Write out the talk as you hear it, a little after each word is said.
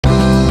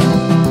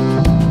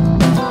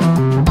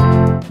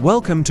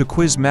Welcome to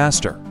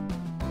QuizMaster.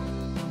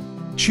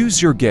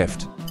 Choose your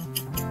gift.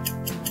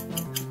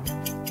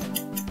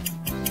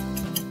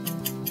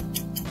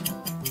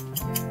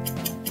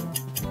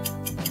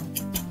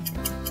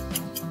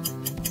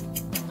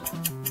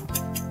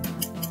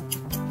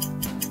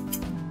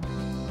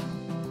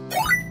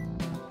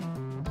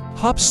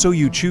 Hop so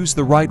you choose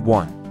the right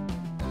one.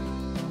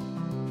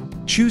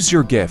 Choose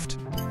your gift.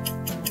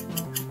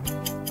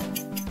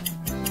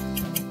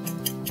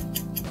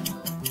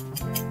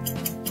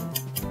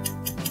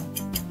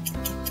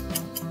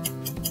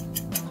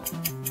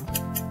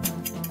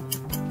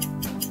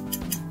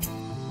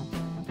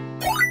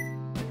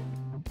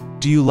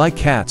 Do you like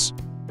cats?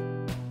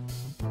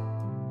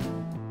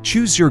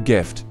 Choose your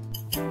gift.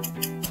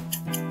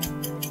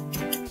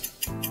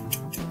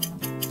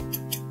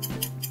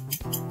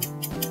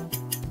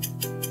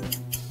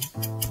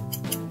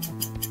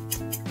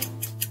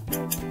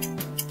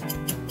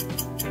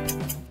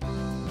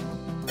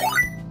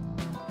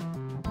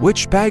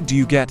 Which bag do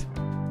you get?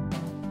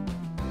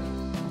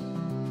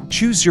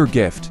 Choose your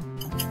gift.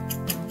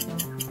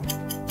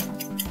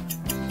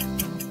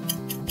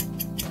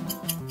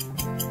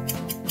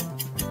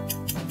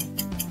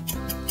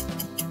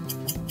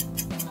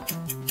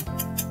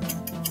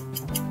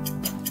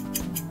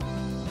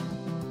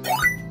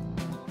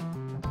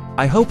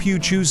 I hope you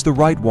choose the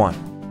right one.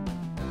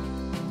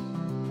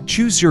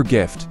 Choose your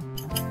gift.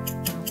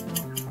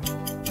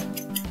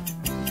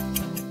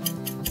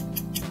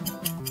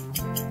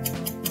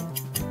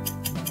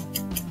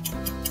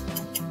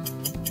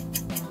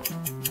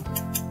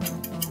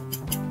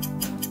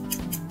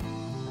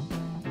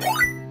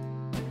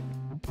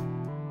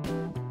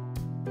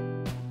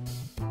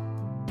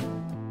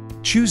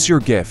 Choose your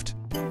gift.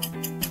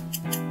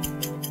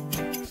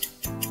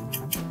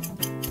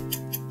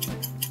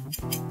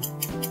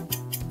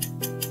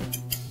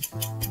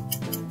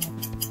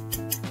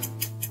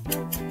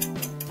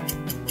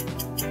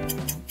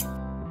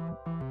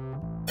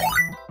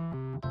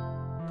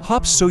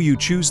 Hop so you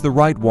choose the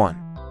right one.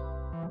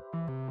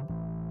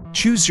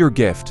 Choose your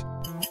gift.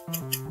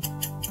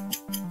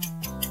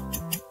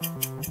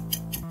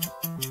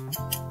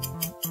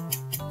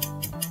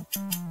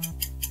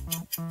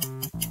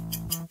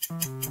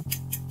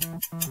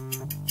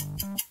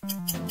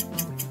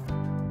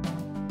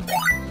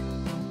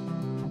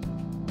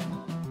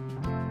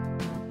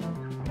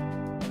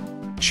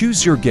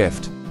 Choose your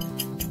gift.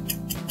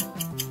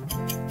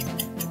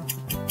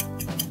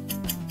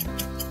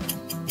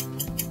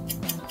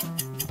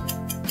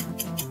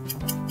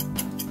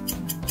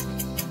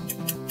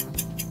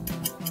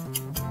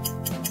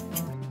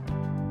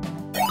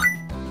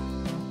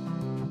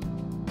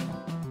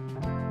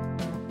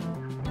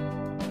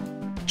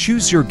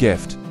 Choose your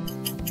gift.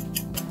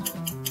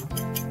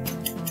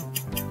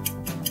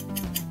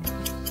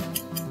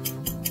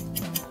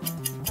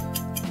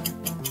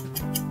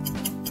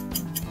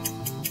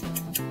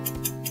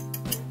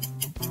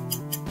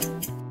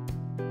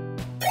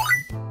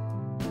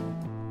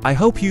 I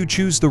hope you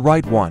choose the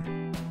right one.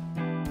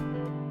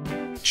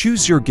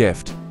 Choose your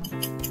gift.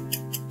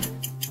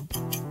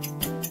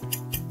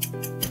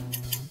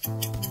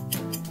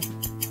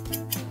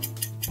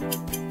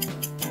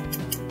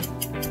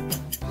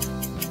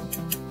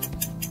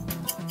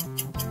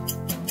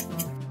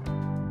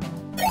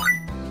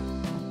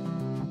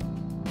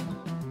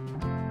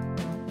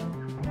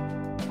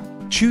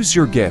 Choose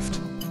your gift.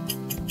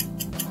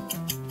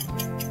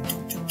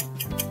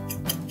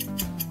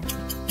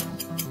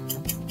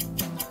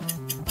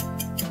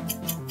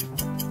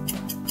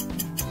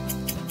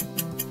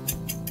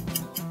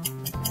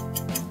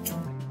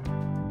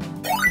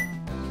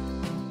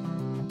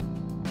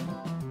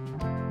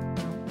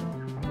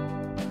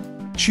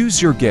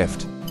 Choose your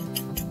gift.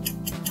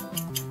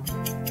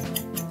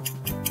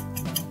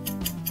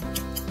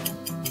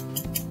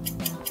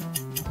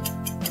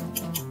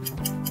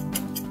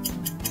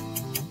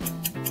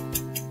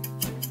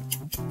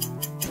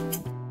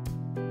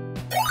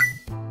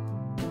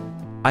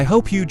 I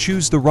hope you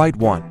choose the right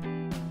one.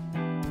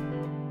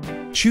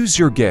 Choose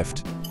your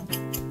gift.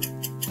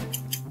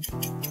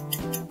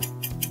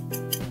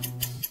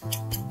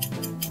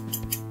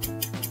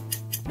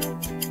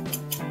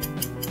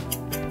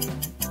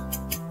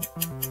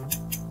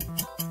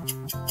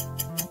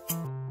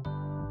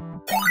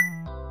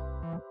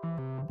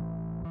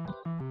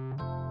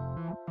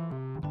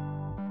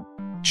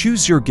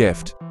 Choose your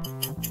gift.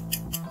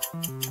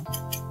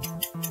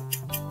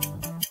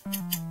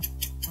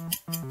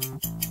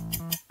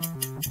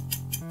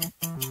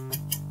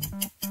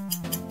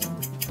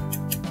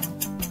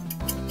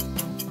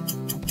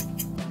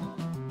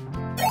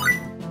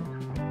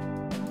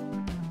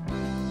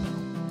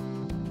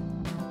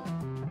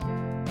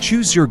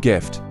 Choose your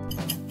gift.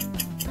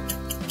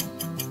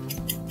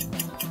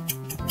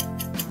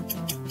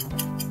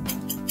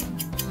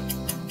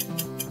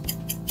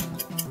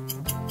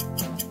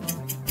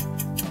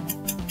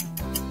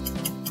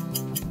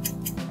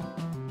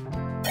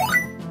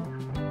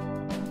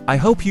 I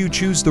hope you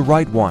choose the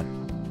right one.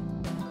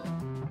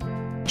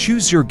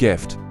 Choose your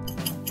gift.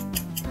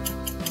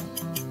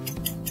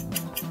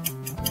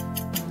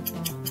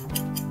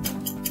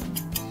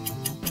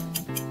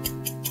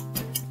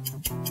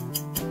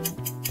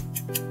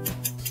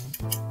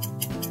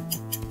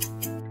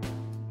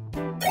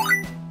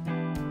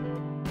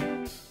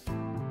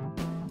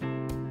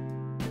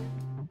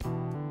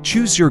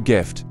 Choose your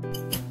gift.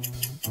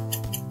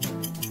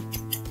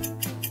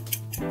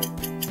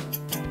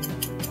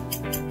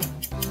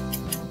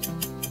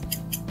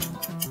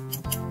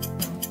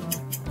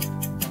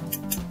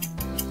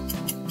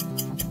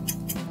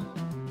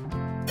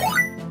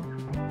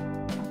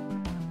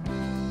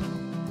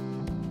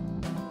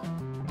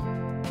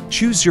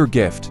 Choose your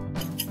gift.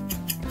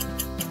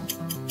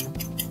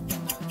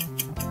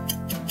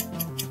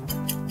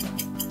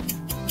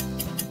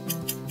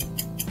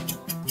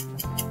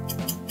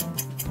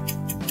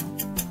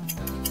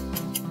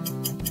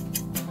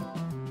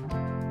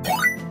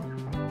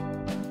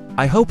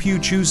 I hope you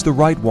choose the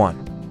right one.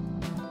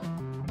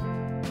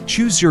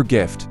 Choose your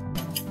gift.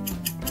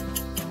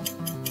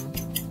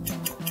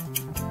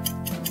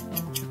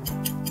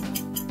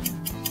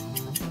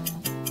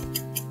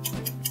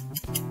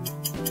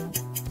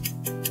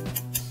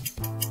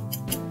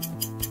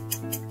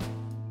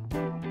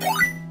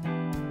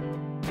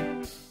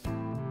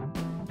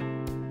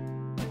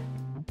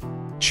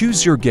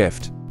 Choose your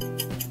gift.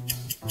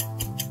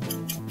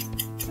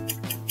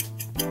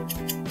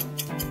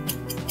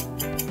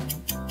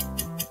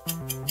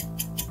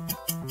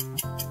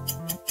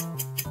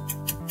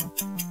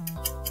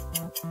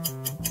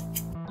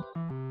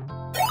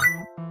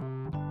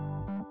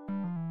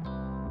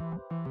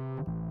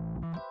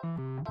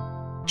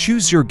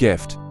 Choose your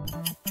gift.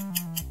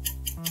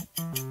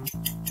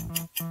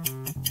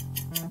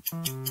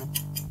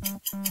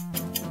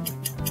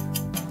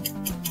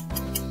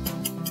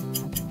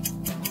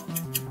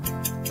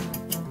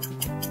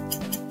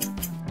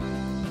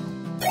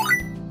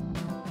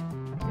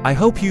 I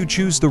hope you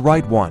choose the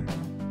right one.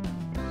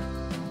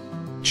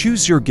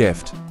 Choose your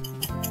gift.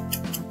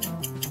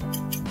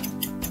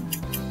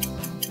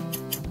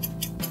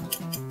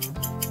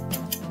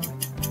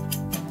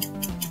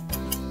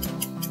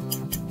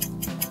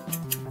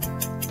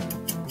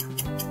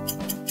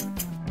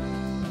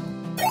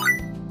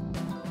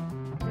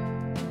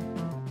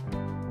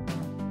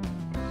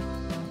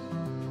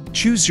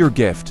 Choose your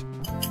gift.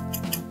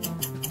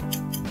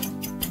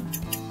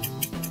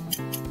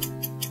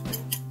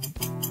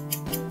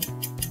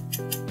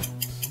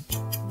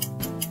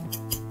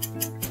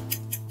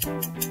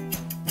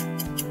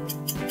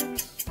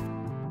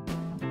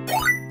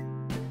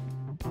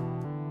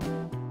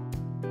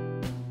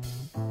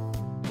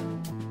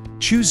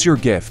 Choose your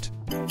gift.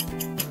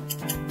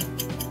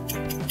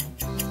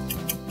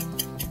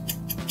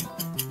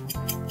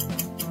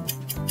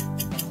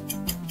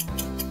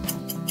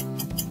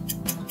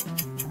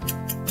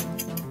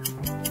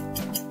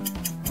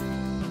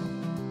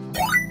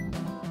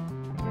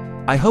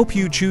 I hope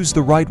you choose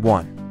the right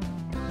one.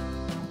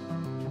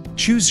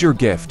 Choose your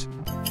gift.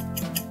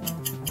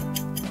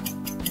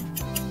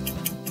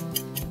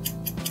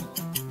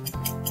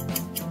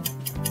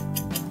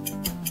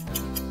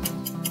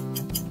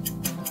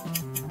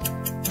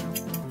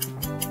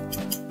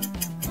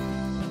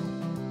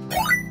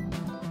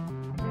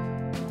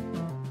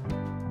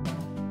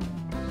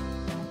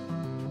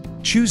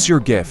 Choose your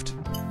gift.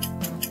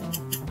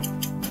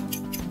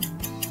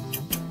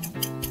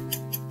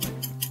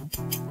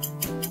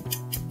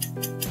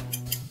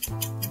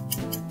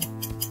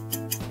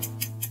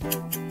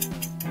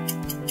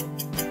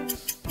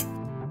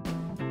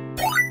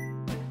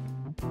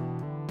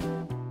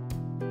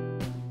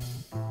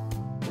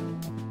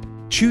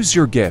 Choose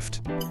your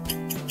gift.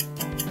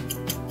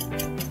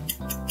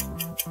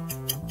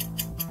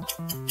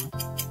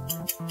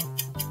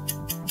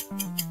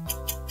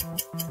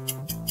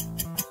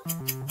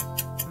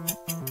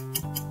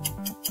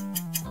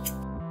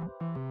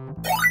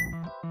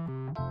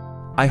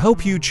 I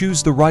hope you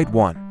choose the right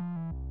one.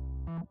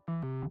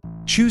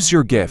 Choose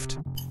your gift.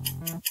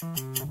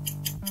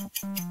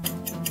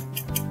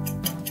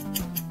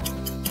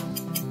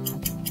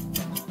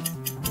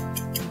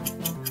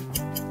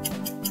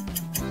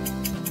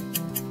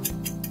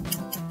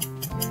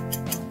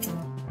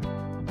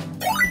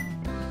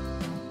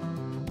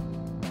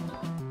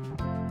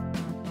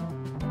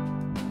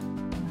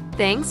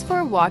 Thanks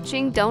for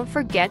watching. Don't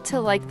forget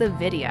to like the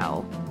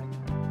video.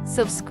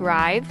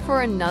 Subscribe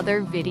for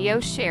another video.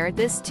 Share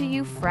this to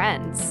your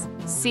friends.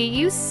 See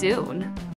you soon.